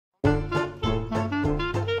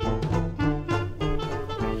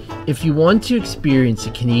If you want to experience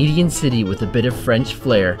a Canadian city with a bit of French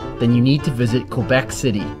flair, then you need to visit Quebec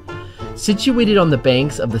City. Situated on the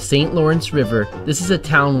banks of the St. Lawrence River, this is a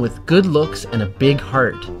town with good looks and a big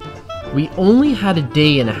heart. We only had a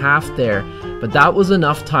day and a half there, but that was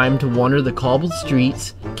enough time to wander the cobbled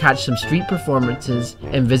streets, catch some street performances,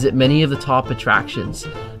 and visit many of the top attractions.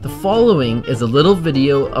 The following is a little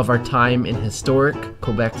video of our time in historic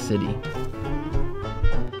Quebec City.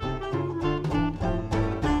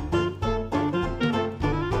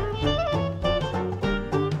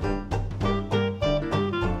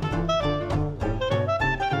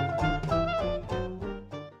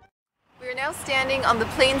 Standing on the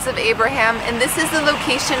Plains of Abraham, and this is the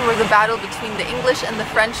location where the battle between the English and the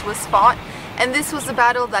French was fought, and this was a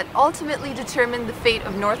battle that ultimately determined the fate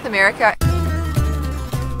of North America.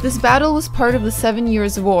 This battle was part of the 7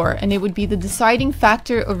 Years' War, and it would be the deciding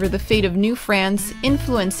factor over the fate of New France,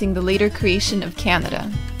 influencing the later creation of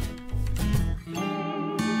Canada.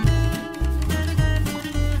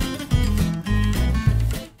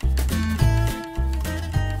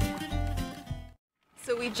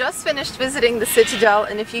 So we just finished visiting the Citadelle,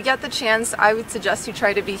 and if you get the chance, I would suggest you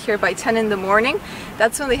try to be here by 10 in the morning.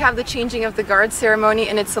 That's when they have the changing of the guard ceremony,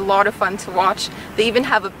 and it's a lot of fun to watch. They even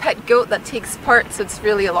have a pet goat that takes part, so it's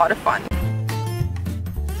really a lot of fun.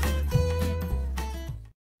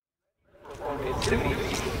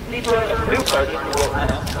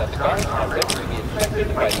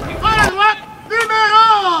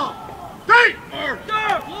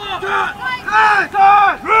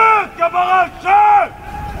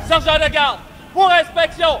 Sergent de garde, pour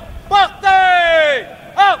inspection, partez!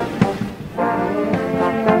 Hop!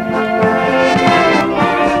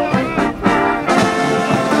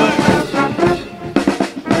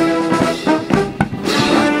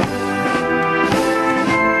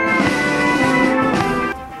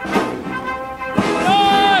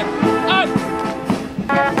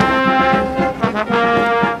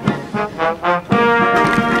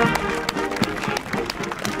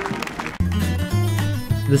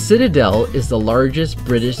 The Citadelle is the largest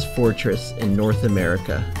British fortress in North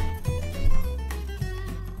America. Right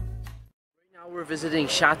now we're visiting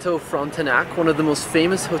Chateau Frontenac, one of the most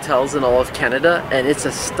famous hotels in all of Canada, and it's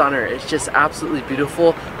a stunner. It's just absolutely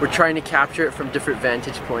beautiful. We're trying to capture it from different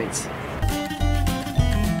vantage points.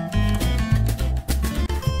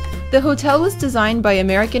 The hotel was designed by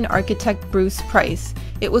American architect Bruce Price.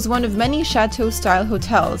 It was one of many chateau-style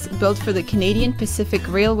hotels built for the Canadian Pacific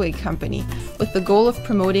Railway Company with the goal of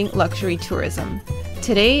promoting luxury tourism.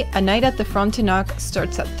 Today, a night at the Frontenac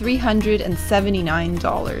starts at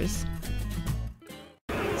 $379.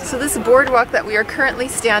 So this boardwalk that we are currently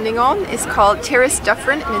standing on is called Terrasse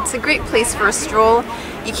Dufferin, and it's a great place for a stroll.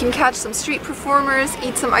 You can catch some street performers,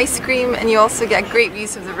 eat some ice cream, and you also get great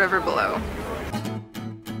views of the river below.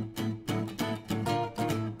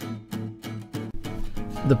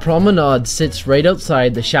 The promenade sits right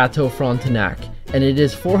outside the Chateau Frontenac, and it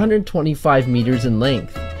is 425 meters in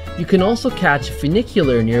length. You can also catch a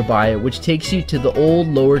funicular nearby, which takes you to the old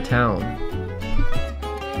lower town.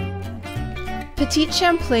 Petit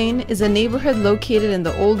Champlain is a neighborhood located in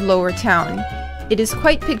the old lower town. It is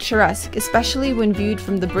quite picturesque, especially when viewed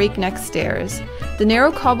from the breakneck stairs. The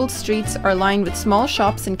narrow cobbled streets are lined with small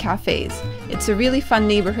shops and cafes. It's a really fun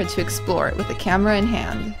neighborhood to explore with a camera in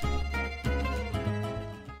hand.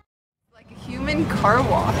 Human car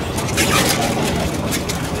wash.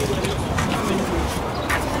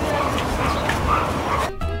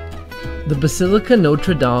 The Basilica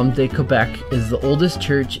Notre de Québec is the oldest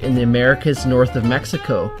church in the Americas north of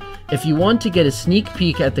Mexico. If you want to get a sneak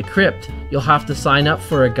peek at the crypt, you'll have to sign up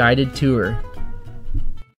for a guided tour.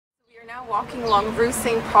 We are now walking along Rue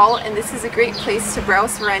St. and this is a great place to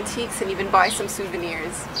browse for antiques and even buy some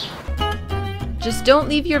souvenirs. Just don't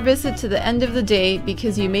leave your visit to the end of the day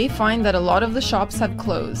because you may find that a lot of the shops have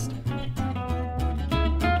closed.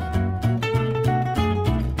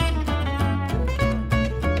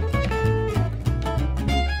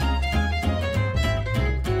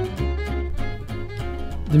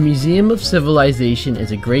 The Museum of Civilization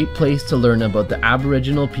is a great place to learn about the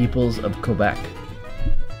Aboriginal peoples of Quebec.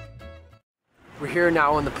 We're here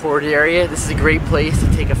now in the port area. This is a great place to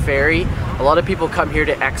take a ferry. A lot of people come here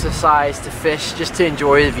to exercise, to fish, just to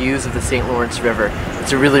enjoy the views of the St. Lawrence River.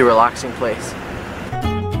 It's a really relaxing place.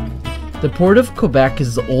 The Port of Quebec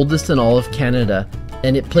is the oldest in all of Canada,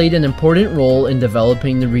 and it played an important role in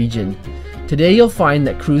developing the region. Today you'll find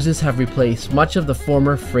that cruises have replaced much of the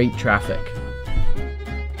former freight traffic.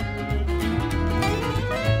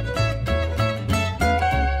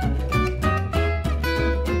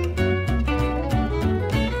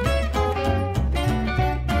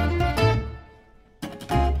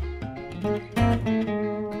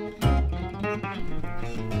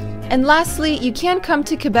 And lastly, you can't come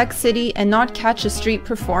to Quebec City and not catch a street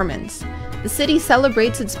performance. The city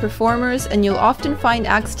celebrates its performers, and you'll often find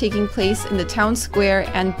acts taking place in the town square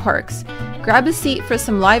and parks. Grab a seat for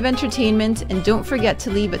some live entertainment, and don't forget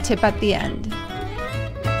to leave a tip at the end.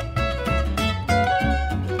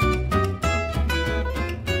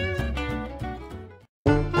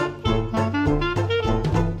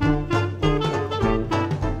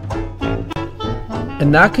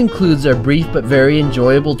 And that concludes our brief but very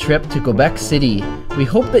enjoyable trip to Quebec City. We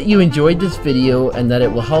hope that you enjoyed this video and that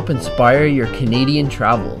it will help inspire your Canadian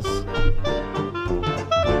travels.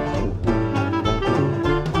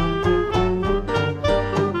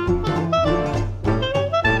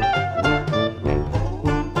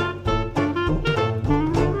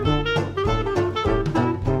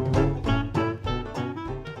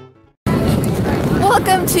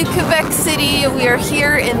 Welcome to Quebec City. We are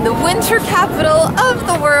here in the winter capital of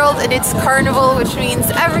the world, and it's Carnival, which means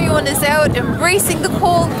everyone is out embracing the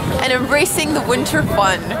cold and embracing the winter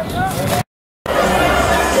fun.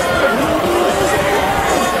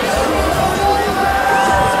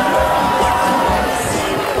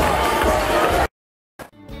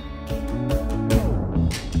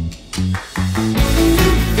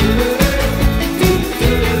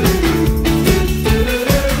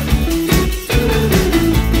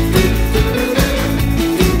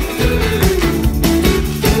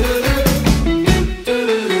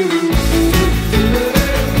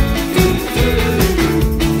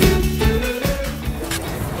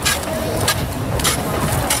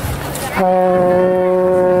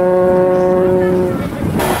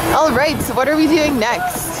 Alright, so what are we doing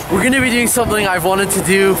next? We're gonna be doing something I've wanted to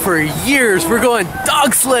do for years. We're going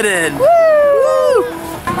dog sledding! Woo!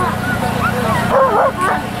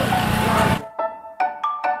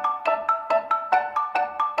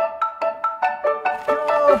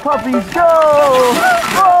 Go puppies, go!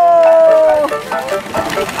 Go!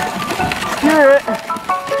 Hear it!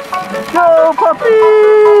 Go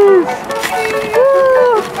puppies!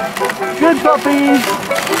 Woo! Good puppies!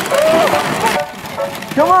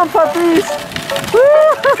 Come on puppies!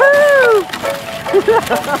 Woo-hoo-hoo!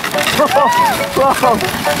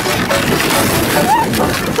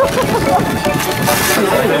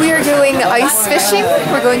 We are going ice fishing.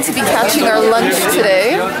 We're going to be catching our lunch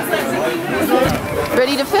today.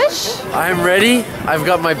 Ready to fish? I'm ready. I've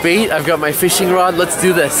got my bait. I've got my fishing rod. Let's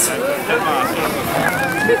do this.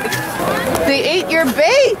 They ate your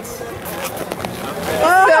bait!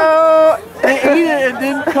 So they ate it. It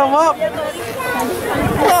didn't come up.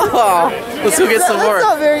 Oh, let's go get some more. That's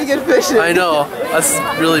not very good fishing. I know. That's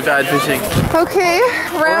really bad fishing. Okay,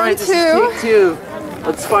 round This is take two.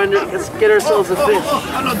 Let's find it. Let's get ourselves a fish.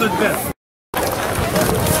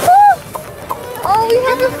 Oh, we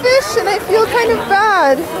have a fish and I feel kind of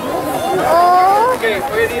bad. Oh. Okay,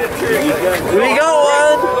 we're gonna need a tree. We got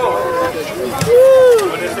one.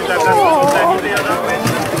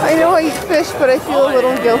 I know I eat fish, but I feel a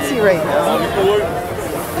little guilty right now.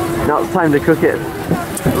 Now it's time to cook it.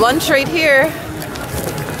 Lunch right here.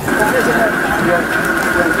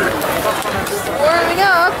 Warming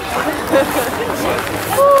up.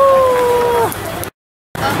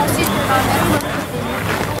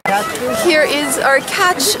 Here is our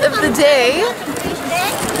catch of the day.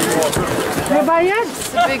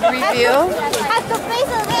 It's a big reveal.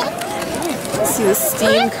 See the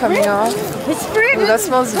steam coming off. Ooh, that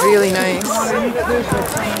smells really nice.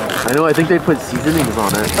 I know, I think they put seasonings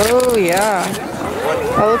on it. Oh yeah.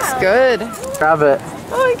 That looks good. Grab it.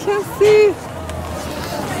 Oh, I can't see.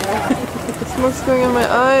 The smoke's going in my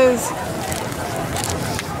eyes.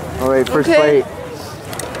 Alright, first Okay. bite.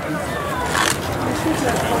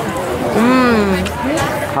 Mmm.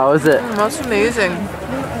 How is it? That's amazing.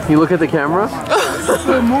 Can you look at the camera?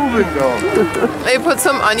 They're moving though. They put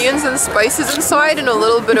some onions and spices inside and a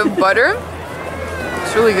little bit of butter.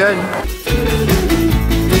 It's really good.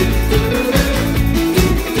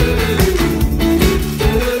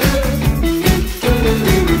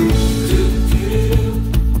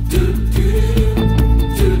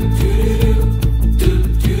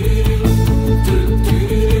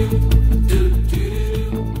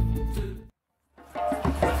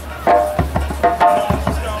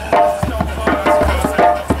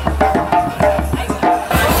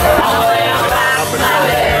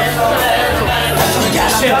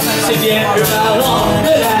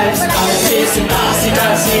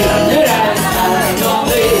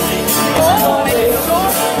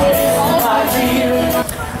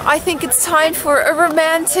 I think it's time for a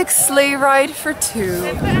romantic sleigh ride for two.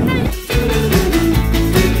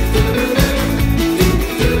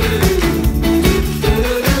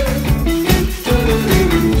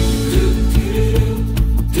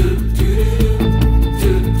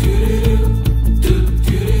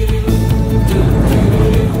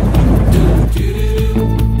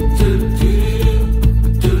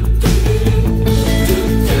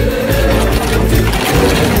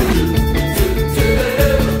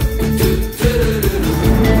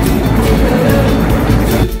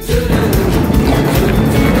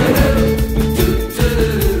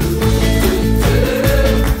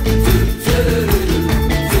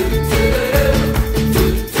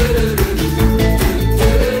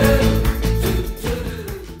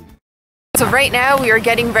 right now we are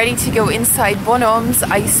getting ready to go inside Bonhomme's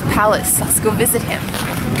Ice Palace. Let's go visit him.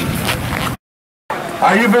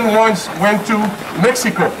 I even once went to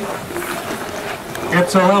Mexico.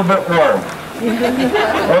 It's a little bit warm.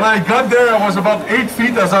 When I got there, I was about 8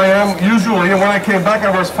 feet, as I am usually, and when I came back,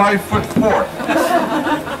 I was 5'4".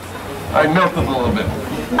 I melted a little bit.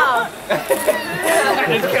 Oh.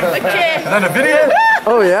 Is that a video?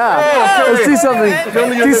 Oh yeah. Oh, okay. Let's do something.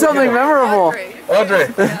 Do something memorable. Audrey.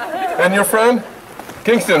 And your friend?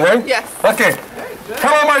 Kingston, right? Yes. Okay.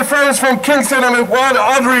 Hello, my friends from Kingston. I'm at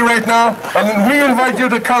Audrey right now, and we invite you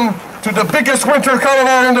to come to the biggest winter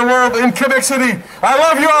carnival in the world in Quebec City. I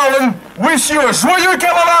love you all and wish you a joyeux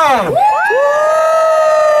carnaval!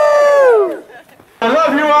 I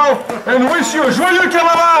love you all and wish you a joyeux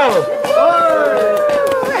carnaval!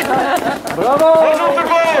 Bravo! Bonjour tout le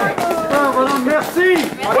monde! Bravo, merci!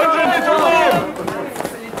 Bonne journée tout le monde!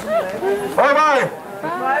 Bye bye!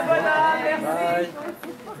 Bye, bonhomme, merci!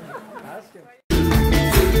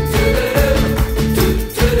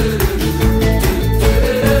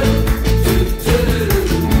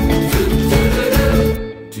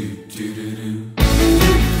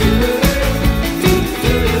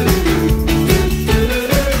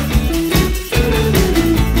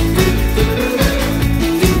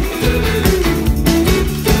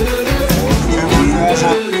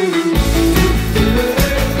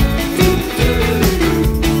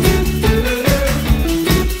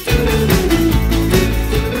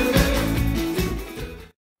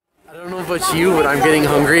 About you, but I'm getting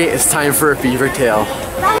hungry. It's time for a beaver tail.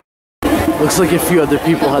 Looks like a few other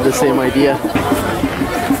people had the same idea.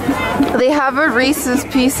 They have a Reese's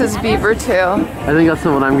Pieces beaver tail. I think that's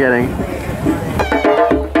the one I'm getting.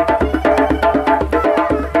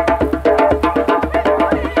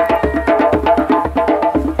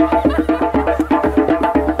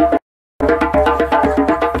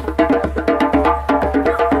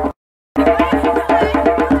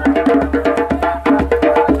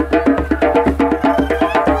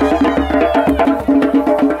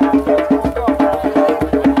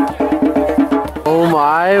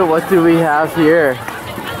 What do we have here?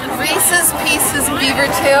 Reese's Pieces beaver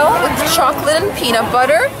tail with chocolate and peanut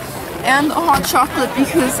butter and a hot chocolate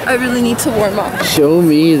because I really need to warm up. Show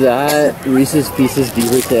me that Reese's Pieces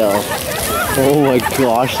beaver tail. Oh my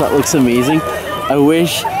gosh, that looks amazing. I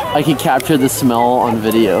wish I could capture the smell on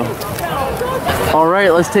video. All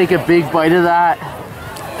right, let's take a big bite of that.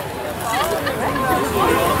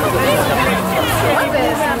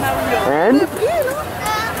 And?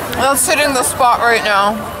 That's hitting the spot right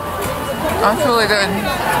now. That's really good.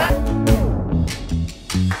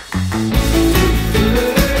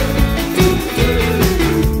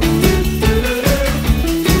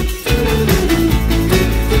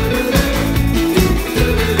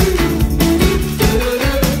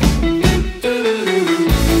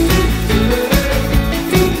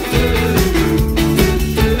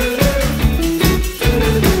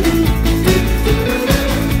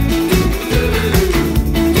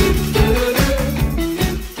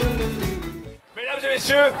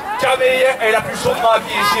 Camille est la plus chaudement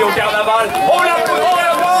habillée ici au carnaval. On l'applaudit, on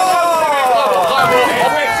l'applaudit! Bravo! On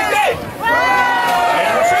peut exciter!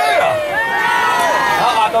 Bien sûr!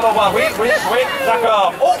 Ah, attends, on va. Oui,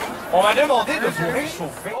 d'accord. Oh! On m'a demandé de vous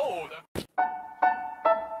réchauffer.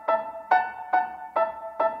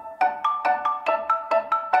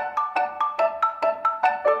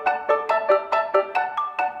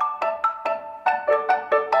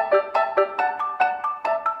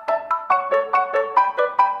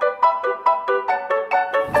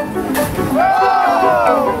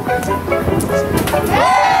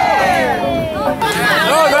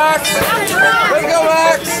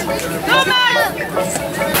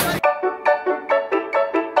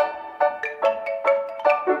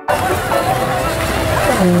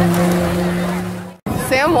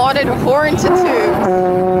 Sam wanted a horn to toot.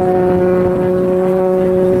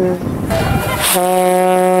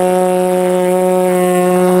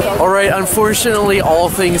 Alright, unfortunately all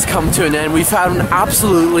things come to an end. We've had an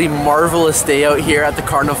absolutely marvelous day out here at the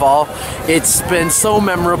Carnival. It's been so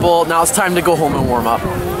memorable. Now it's time to go home and warm up.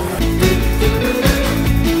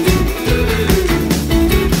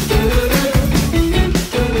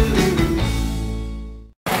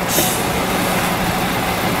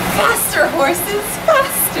 Faster, horses,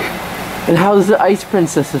 faster! And how's the Ice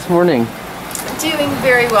Princess this morning? Doing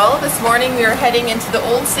very well. This morning we are heading into the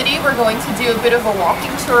Old City. We're going to do a bit of a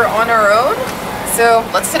walking tour on our own. So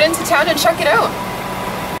let's head into town and check it out.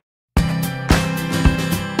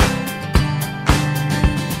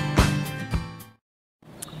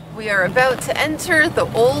 We are about to enter the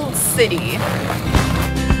Old City.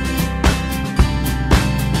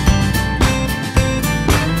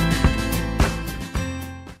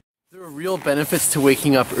 real benefits to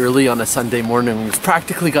waking up early on a Sunday morning. We've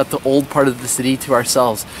practically got the old part of the city to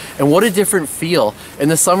ourselves. And what a different feel. In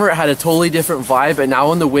the summer it had a totally different vibe, and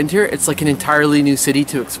now in the winter it's like an entirely new city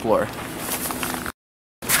to explore.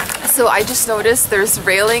 So I just noticed there's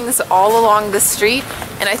railings all along the street,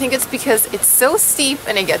 and I think it's because it's so steep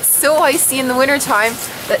and it gets so icy in the wintertime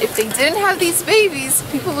that if they didn't have these babies,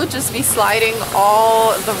 people would just be sliding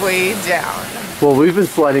all the way down. Well, we've been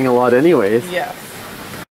sliding a lot anyways. Yeah.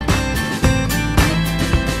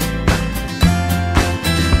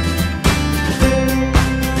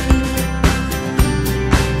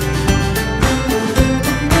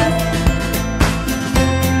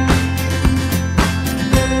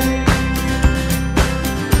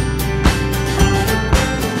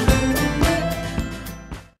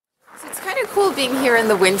 Being here in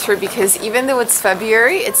the winter, because even though it's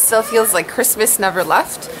February, it still feels like Christmas never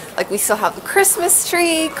left. Like we still have the Christmas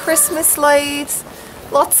tree, Christmas lights,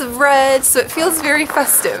 lots of red, so it feels very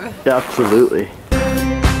festive. Yeah, absolutely.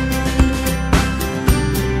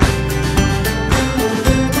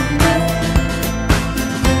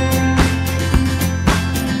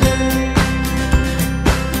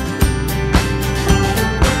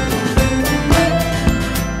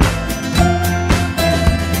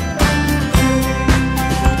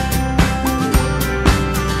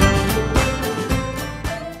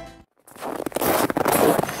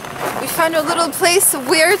 Found a little place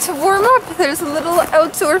where to warm up. There's a little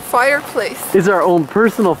outdoor fireplace. It's our own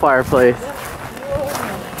personal fireplace.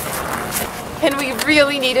 And we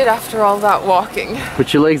really need it after all that walking.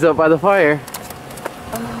 Put your legs up by the fire.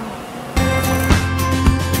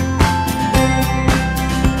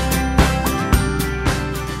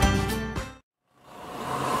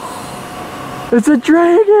 It's a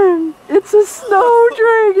dragon! It's a snow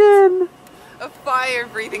dragon! A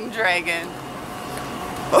fire-breathing dragon.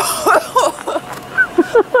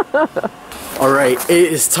 Alright,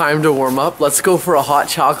 it is time to warm up. Let's go for a hot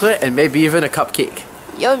chocolate and maybe even a cupcake.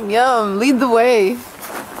 Yum yum, lead the way.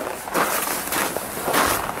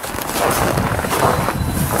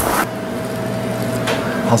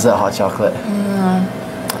 How's that hot chocolate?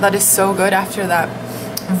 That is so good after that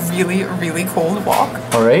really, really cold walk.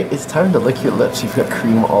 Alright, it's time to lick your lips. You've got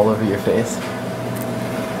cream all over your face.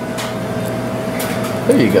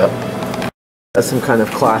 There you go. That's some kind of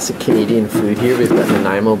classic Canadian food here. We've got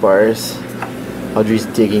Nanaimo bars. Audrey's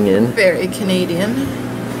digging in. Very Canadian.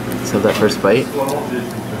 So that first bite.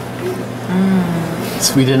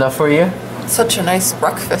 Sweet enough for you? Such a nice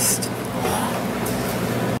breakfast.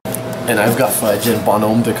 And I've got fudge and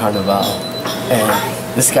bonhomme de Carnival.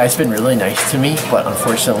 And this guy's been really nice to me, but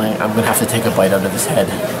unfortunately I'm gonna have to take a bite out of his head.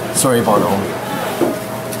 Sorry, bonhomme.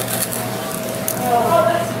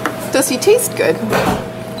 Does he taste good?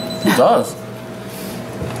 He does.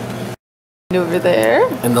 Over there.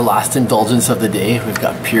 And the last indulgence of the day, we've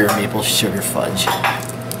got pure maple sugar fudge.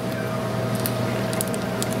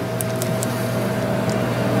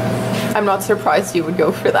 I'm not surprised you would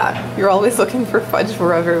go for that. You're always looking for fudge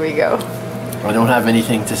wherever we go. I don't have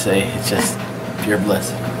anything to say, it's just pure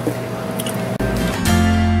bliss.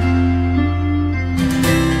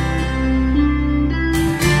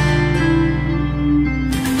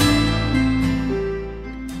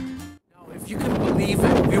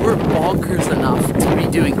 Bonkers enough to be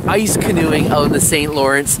doing ice canoeing out in the St.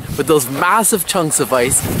 Lawrence with those massive chunks of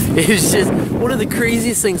ice. It was just one of the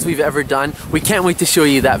craziest things we've ever done. We can't wait to show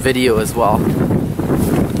you that video as well.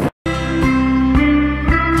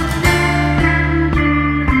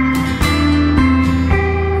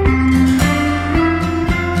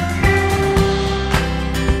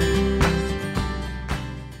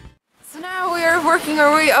 So now we are working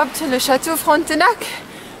our way up to the Chateau Frontenac.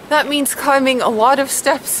 That means climbing a lot of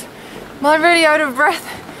steps. I'm already out of breath.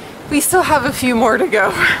 We still have a few more to go.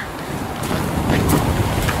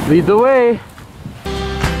 Lead the way.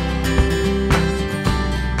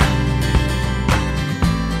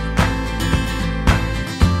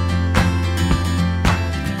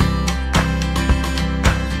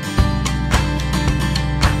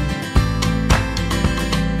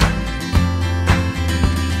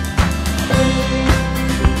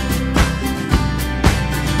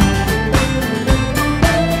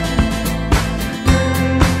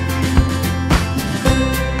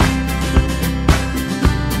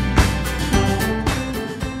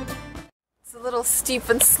 Steep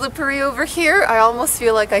and slippery over here. I almost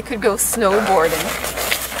feel like I could go snowboarding.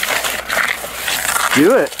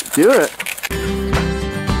 Do it, do it.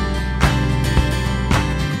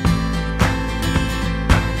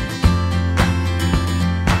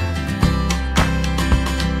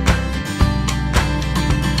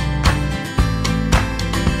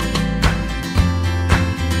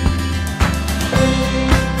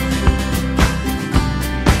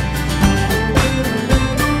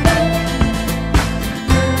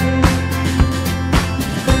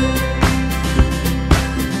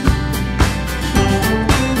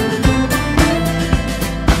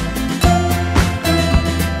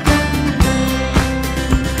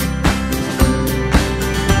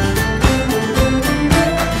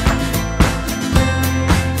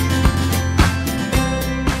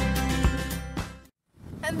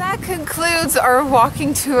 That concludes our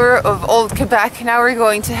walking tour of Old Quebec. Now we're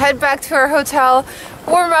going to head back to our hotel,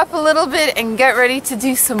 warm up a little bit, and get ready to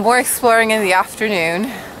do some more exploring in the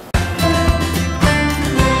afternoon.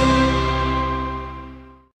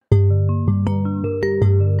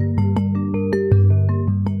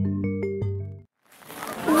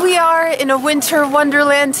 We are in a winter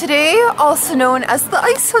wonderland today, also known as the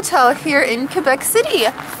Ice Hotel here in Quebec City.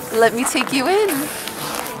 Let me take you in.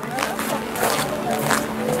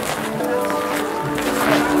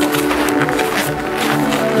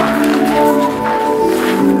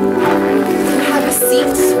 Have a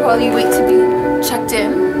seat while you wait to be checked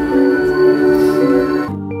in.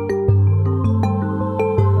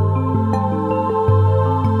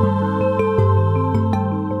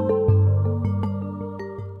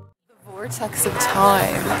 Vortex of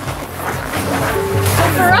time.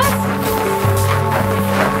 For us?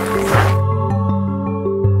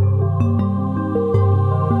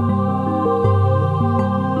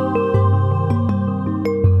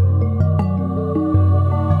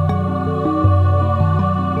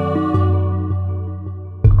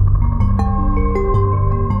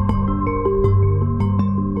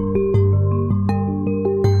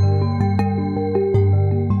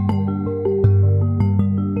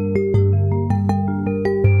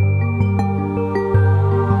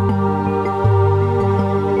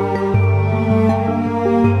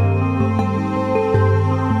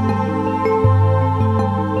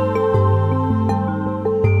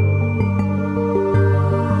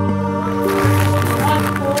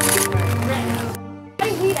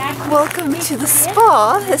 Welcome to the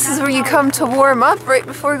spa. This is where you come to warm up right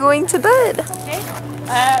before going to bed.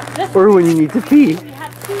 Or when you need to pee.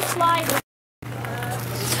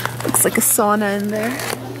 Looks like a sauna in there.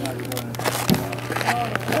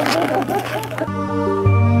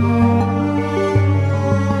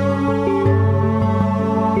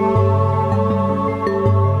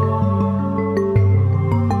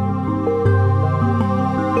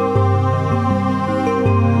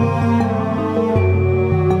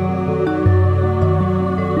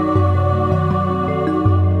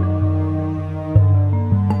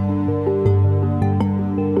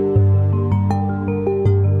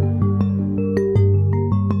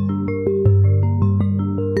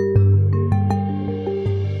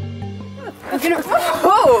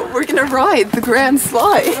 We're gonna ride the Grand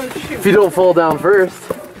Slide. If you don't fall down first.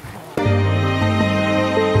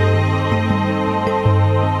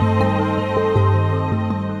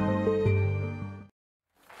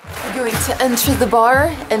 We're going to enter the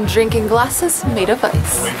bar and drink in glasses made of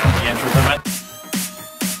ice.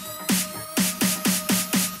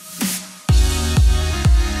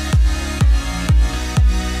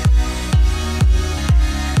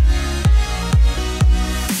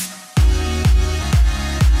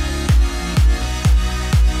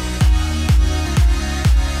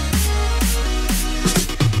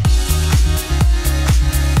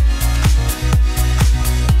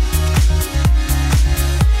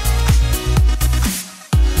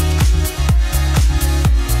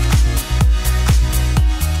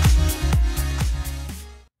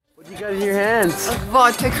 In your hands.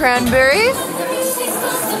 Vodka cranberries.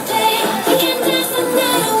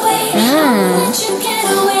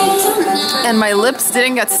 And my lips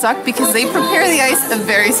didn't get stuck because they prepare the ice a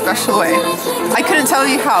very special way. I couldn't tell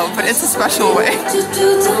you how, but it's a special way.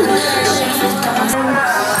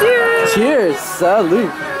 Cheers! Cheers!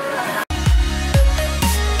 Salute!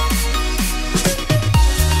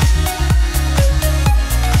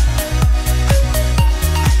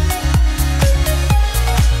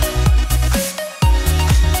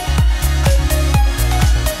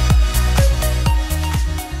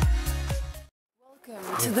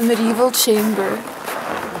 To the medieval chamber.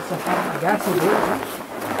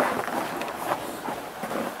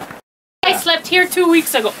 I slept here 2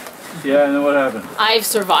 weeks ago. Yeah, and then what happened? I've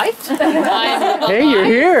survived. I'm Hey, you're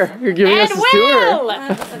here. You're giving us a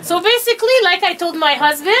tour. So basically, like I told my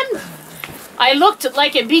husband, I looked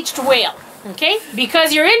like a beached whale. Okay?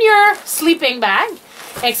 Because you're in your sleeping bag,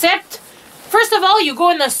 except, first of all, you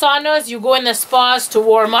go in the saunas, you go in the spas to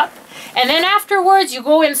warm up. And then afterwards, you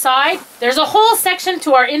go inside. There's a whole section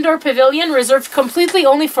to our indoor pavilion reserved completely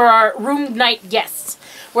only for our room night guests,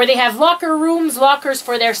 where they have locker rooms, lockers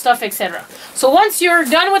for their stuff, etc. So once you're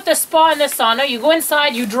done with the spa and the sauna, you go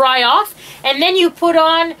inside, you dry off, and then you put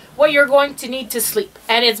on what you're going to need to sleep.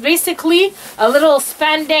 And it's basically a little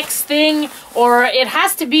spandex thing, or it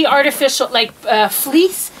has to be artificial, like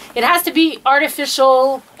fleece. It has to be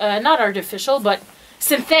artificial, not artificial, but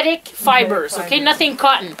synthetic fibers, okay? Nothing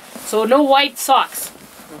cotton. So no white socks.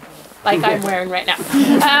 like I'm wearing right now.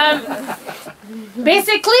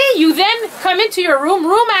 Basically, you then come into your room.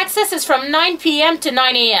 Room access is from 9 p.m. to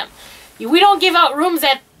 9 a.m. We don't give out rooms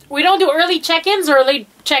we don't do early check-ins or late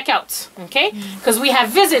checkouts, okay? Because we have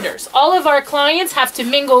visitors. All of our clients have to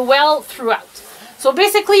mingle well throughout. So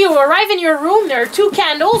basically, you arrive in your room, there are 2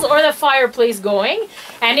 candles or the fireplace going,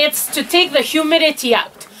 and it's to take the humidity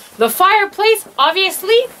out. The fireplace,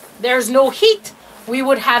 obviously, there's no heat. We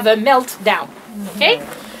would have a meltdown, okay?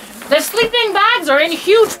 The sleeping bags are in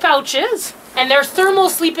huge pouches, and they're thermal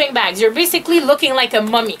sleeping bags. You're basically looking like a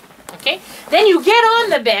mummy, okay? Then you get on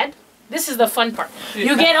the bed. This is the fun part.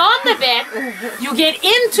 You get on the bed, you get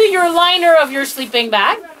into your liner of your sleeping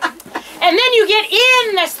bag, and then you get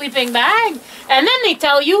in the sleeping bag, and then they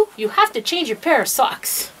tell you, you have to change your pair of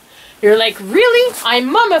socks. You're like, really?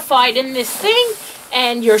 I'm mummified in this thing,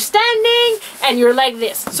 and you're standing, and you're like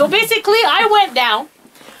this. So basically, I went down.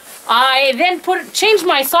 I then changed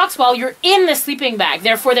my socks while you're in the sleeping bag.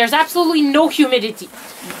 Therefore, there's absolutely no humidity.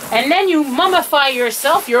 And then you mummify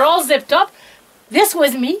yourself. You're all zipped up. This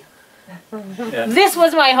was me. Yeah. This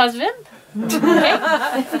was my husband. Okay?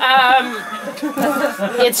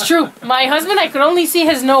 It's true. My husband, I could only see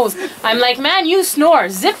his nose. I'm like, man, you snore.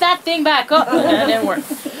 Zip that thing back up. And it didn't work.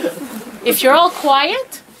 If you're all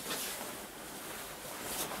quiet,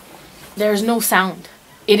 there's no sound.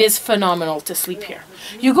 It is phenomenal to sleep here.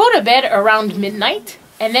 You go to bed around midnight,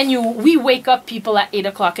 and then we wake up people at 8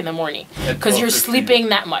 o'clock in the morning because you're sleeping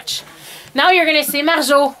that much. Now you're going to say,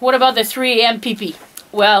 Marjo, what about the 3 a.m. pee-pee?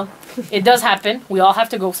 Well, it does happen. We all have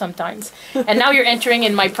to go sometimes. And now you're entering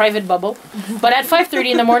in my private bubble. But at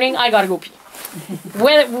 5:30 in the morning, I gotta go pee.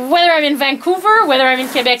 Whether I'm in Vancouver, whether I'm in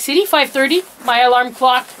Quebec City, 5:30, my alarm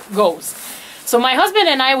clock goes. So my husband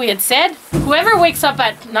and I, we had said, whoever wakes up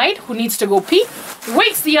at night who needs to go pee,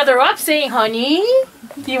 wakes the other up saying, honey,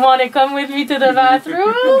 do you want to come with me to the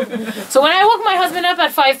bathroom? So when I woke my husband up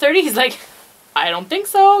at 5:30, he's like, I don't think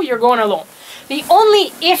so. You're going alone. The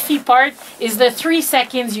only iffy part is the 3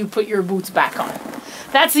 seconds you put your boots back on.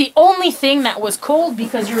 That's the only thing that was cold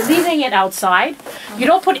because you're leaving it outside. You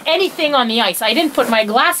don't put anything on the ice. I didn't put my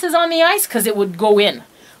glasses on the ice because it would go in,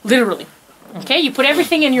 literally. Okay, you put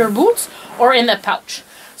everything in your boots or in the pouch.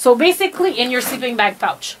 So basically in your sleeping bag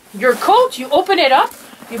pouch. Your coat, you open it up,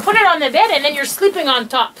 you put it on the bed, and then you're sleeping on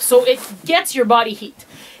top. So it gets your body heat.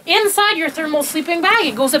 Inside your thermal sleeping bag,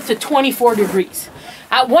 it goes up to 24 degrees.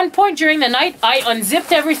 At one point during the night, I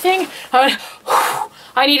unzipped everything.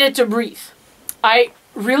 I needed to breathe.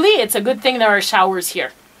 It's a good thing there are showers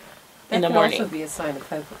here in the morning. That can also be a sign of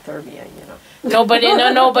hypothermia, you know. No,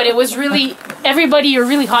 but it was really, everybody, you're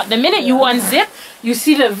really hot. The minute you unzip, you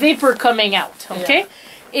see the vapor coming out, okay?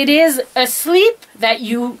 Yeah. It is a sleep that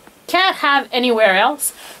you can't have anywhere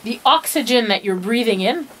else. The oxygen that you're breathing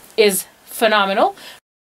in is phenomenal.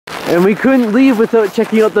 And we couldn't leave without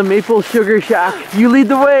checking out the Maple Sugar Shack. You lead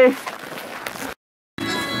the way.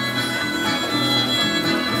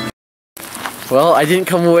 Well, I didn't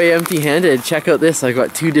come away empty-handed. Check out this. I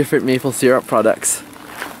got 2 different maple syrup products.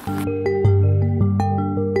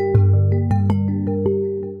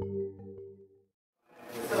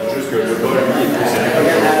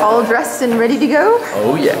 All dressed and ready to go?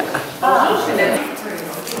 Oh yeah.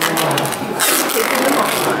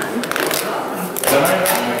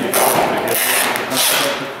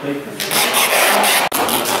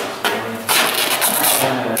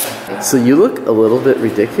 So you look a little bit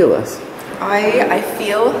ridiculous. I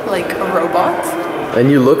feel like a robot. And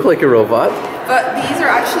you look like a robot. But these are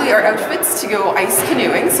actually our outfits to go ice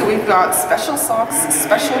canoeing. So we've got special socks,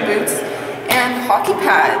 special boots, and hockey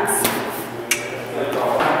pads.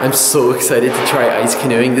 I'm so excited to try ice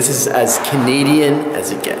canoeing. This is as Canadian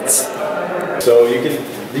as it gets. So you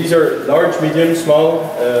can, these are large, medium, small.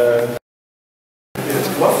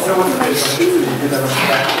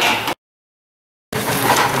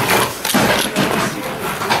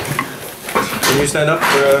 Can you stand up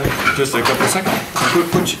for just a couple of seconds?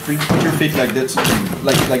 Put your feet like this,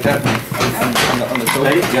 like that, on the toe.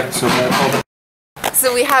 Yeah, so that.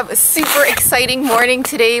 So we have a super exciting morning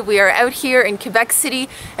today. We are out here in Quebec City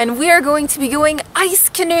and we are going to be going ice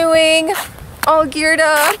canoeing, all geared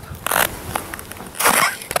up.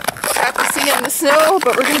 Practicing in the snow,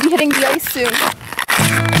 but we're going to be hitting the ice soon.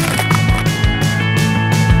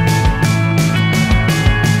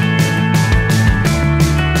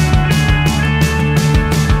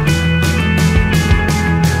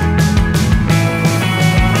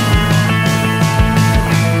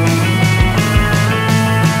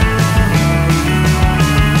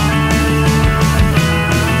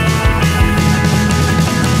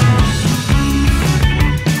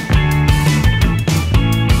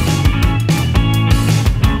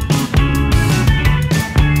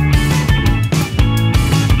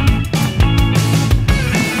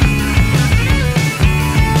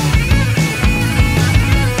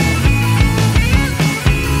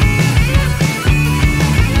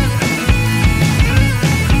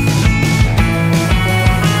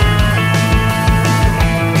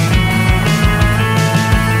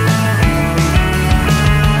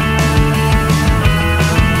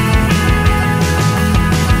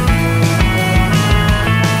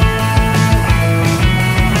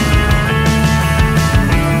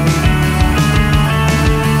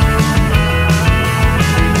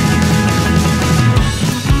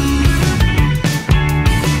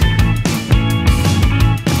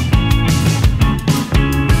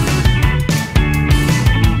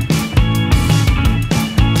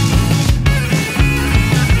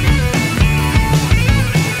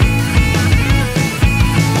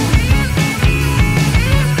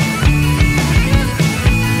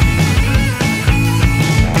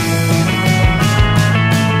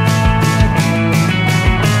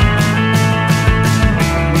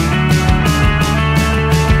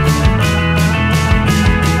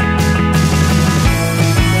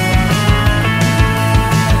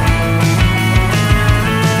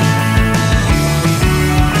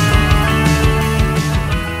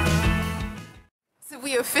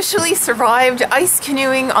 actually survived ice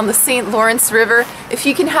canoeing on the St. Lawrence River. If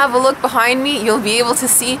you can have a look behind me, you'll be able to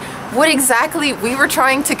see what exactly we were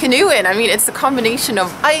trying to canoe in. I mean, it's a combination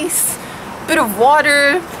of ice, bit of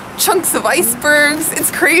water, chunks of icebergs.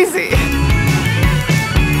 It's crazy.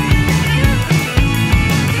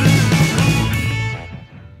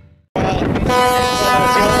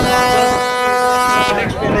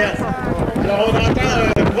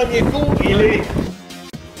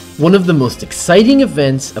 One of the most exciting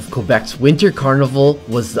events of Quebec's Winter Carnival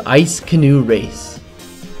was the Ice Canoe Race.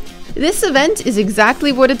 This event is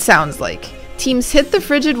exactly what it sounds like. Teams hit the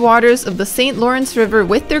frigid waters of the St. Lawrence River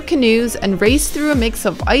with their canoes and race through a mix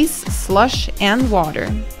of ice, slush, and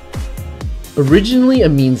water. Originally a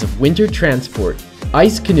means of winter transport,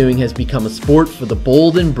 ice canoeing has become a sport for the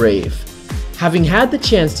bold and brave. Having had the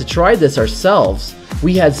chance to try this ourselves,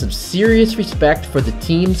 we had some serious respect for the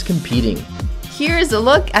teams competing. Here is a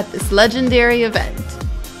look at this legendary event.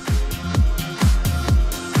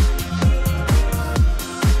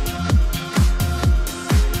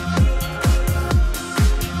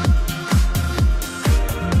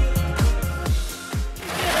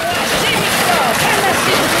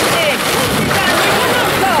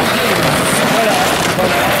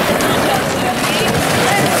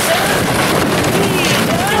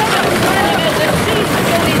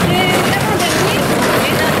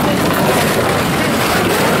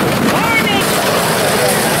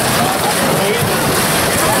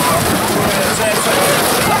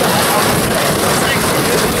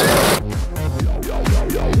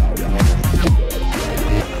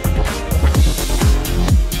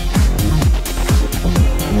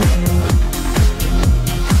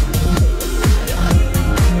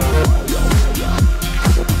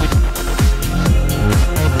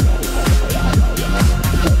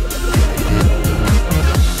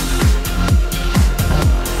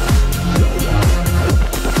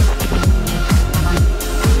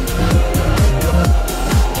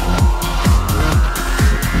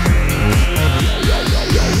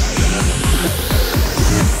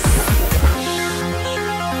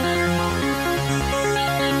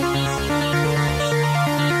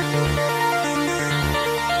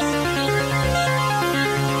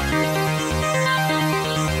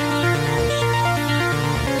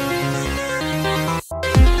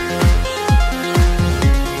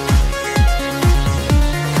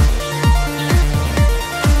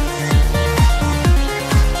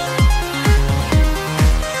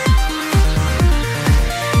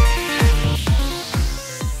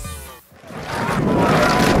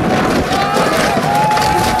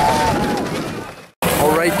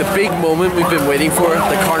 Big moment we've been waiting for,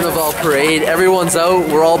 the Carnival parade. Everyone's out,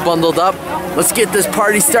 we're all bundled up. Let's get this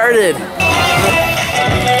party started.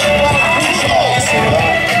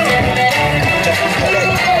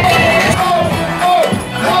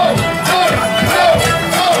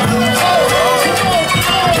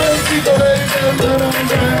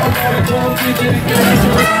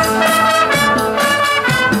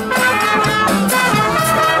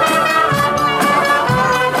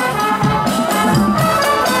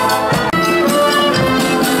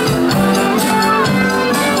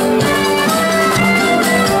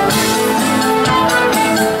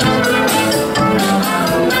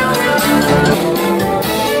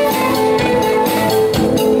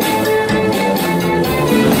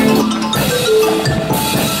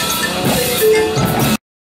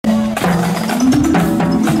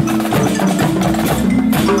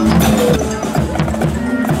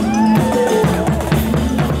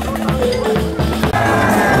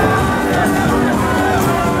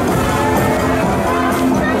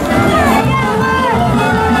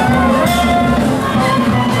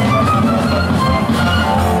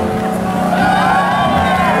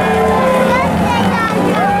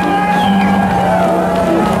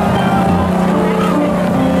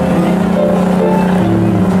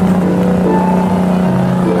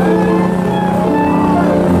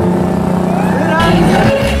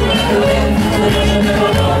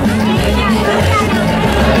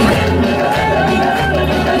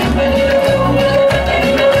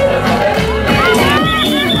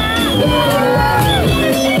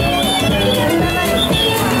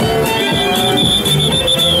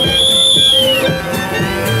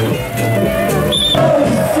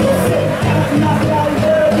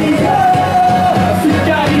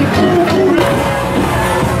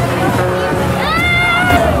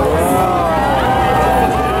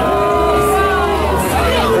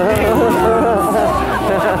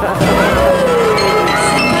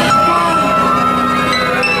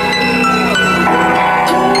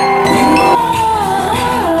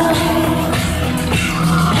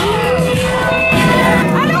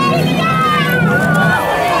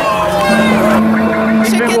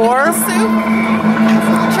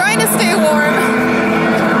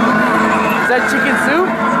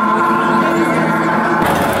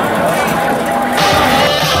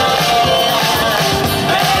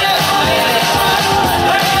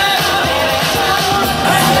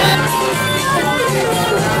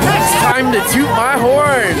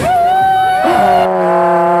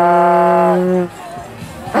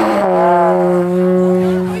 Thank you.